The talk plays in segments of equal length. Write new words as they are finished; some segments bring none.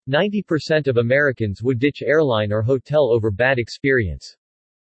90% of Americans would ditch airline or hotel over bad experience.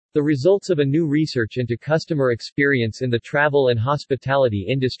 The results of a new research into customer experience in the travel and hospitality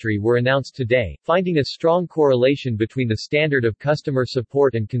industry were announced today, finding a strong correlation between the standard of customer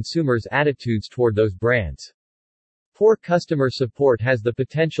support and consumers' attitudes toward those brands. Poor customer support has the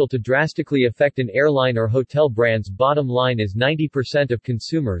potential to drastically affect an airline or hotel brand's bottom line, as 90% of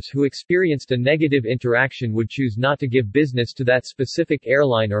consumers who experienced a negative interaction would choose not to give business to that specific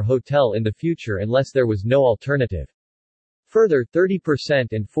airline or hotel in the future unless there was no alternative. Further, 30%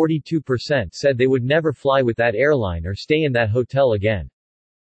 and 42% said they would never fly with that airline or stay in that hotel again.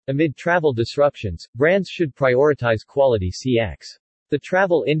 Amid travel disruptions, brands should prioritize quality CX. The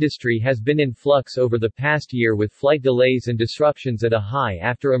travel industry has been in flux over the past year, with flight delays and disruptions at a high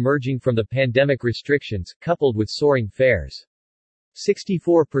after emerging from the pandemic restrictions, coupled with soaring fares.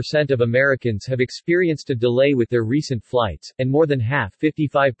 64% of Americans have experienced a delay with their recent flights, and more than half,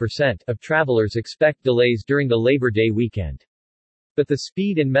 55%, of travelers expect delays during the Labor Day weekend. But the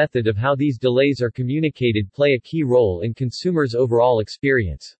speed and method of how these delays are communicated play a key role in consumers' overall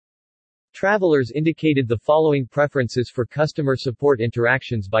experience. Travelers indicated the following preferences for customer support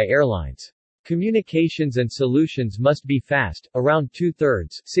interactions by airlines. Communications and solutions must be fast, around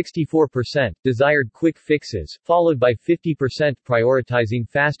 2/3, 64%, desired quick fixes, followed by 50% prioritizing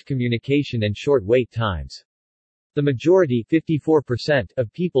fast communication and short wait times. The majority, 54%,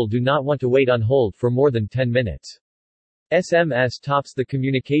 of people do not want to wait on hold for more than 10 minutes. SMS tops the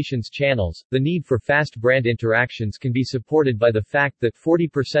communications channels. The need for fast brand interactions can be supported by the fact that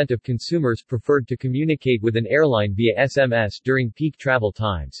 40% of consumers preferred to communicate with an airline via SMS during peak travel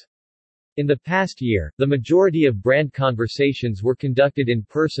times. In the past year, the majority of brand conversations were conducted in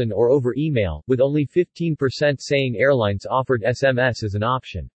person or over email, with only 15% saying airlines offered SMS as an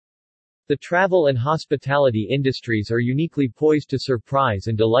option. The travel and hospitality industries are uniquely poised to surprise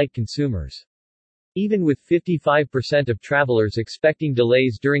and delight consumers. Even with 55% of travelers expecting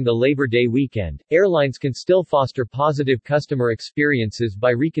delays during the Labor Day weekend, airlines can still foster positive customer experiences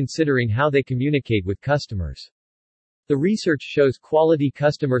by reconsidering how they communicate with customers. The research shows quality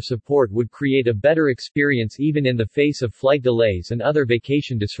customer support would create a better experience even in the face of flight delays and other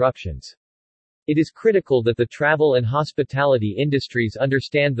vacation disruptions. It is critical that the travel and hospitality industries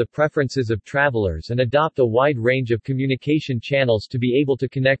understand the preferences of travelers and adopt a wide range of communication channels to be able to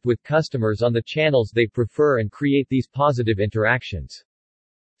connect with customers on the channels they prefer and create these positive interactions.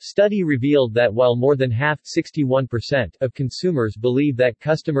 Study revealed that while more than half, 61%, of consumers believe that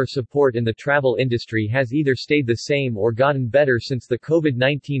customer support in the travel industry has either stayed the same or gotten better since the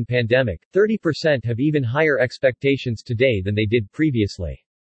COVID-19 pandemic, 30% have even higher expectations today than they did previously.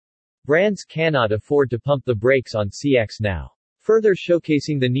 Brands cannot afford to pump the brakes on CX now. Further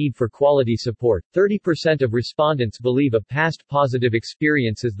showcasing the need for quality support, 30% of respondents believe a past positive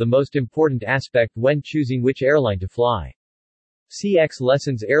experience is the most important aspect when choosing which airline to fly. CX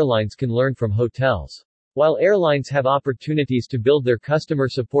lessons airlines can learn from hotels. While airlines have opportunities to build their customer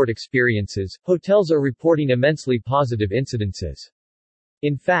support experiences, hotels are reporting immensely positive incidences.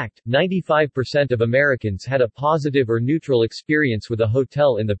 In fact, 95% of Americans had a positive or neutral experience with a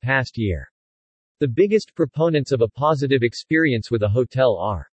hotel in the past year. The biggest proponents of a positive experience with a hotel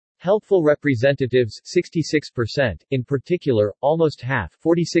are helpful representatives, 66%, in particular, almost half,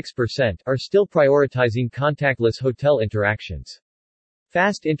 46%, are still prioritizing contactless hotel interactions.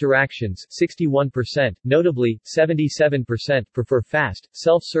 Fast interactions, 61%, notably, 77% prefer fast,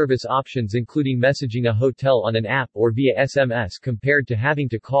 self-service options including messaging a hotel on an app or via SMS compared to having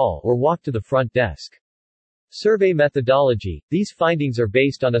to call or walk to the front desk. Survey methodology. These findings are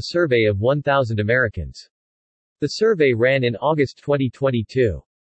based on a survey of 1,000 Americans. The survey ran in August 2022.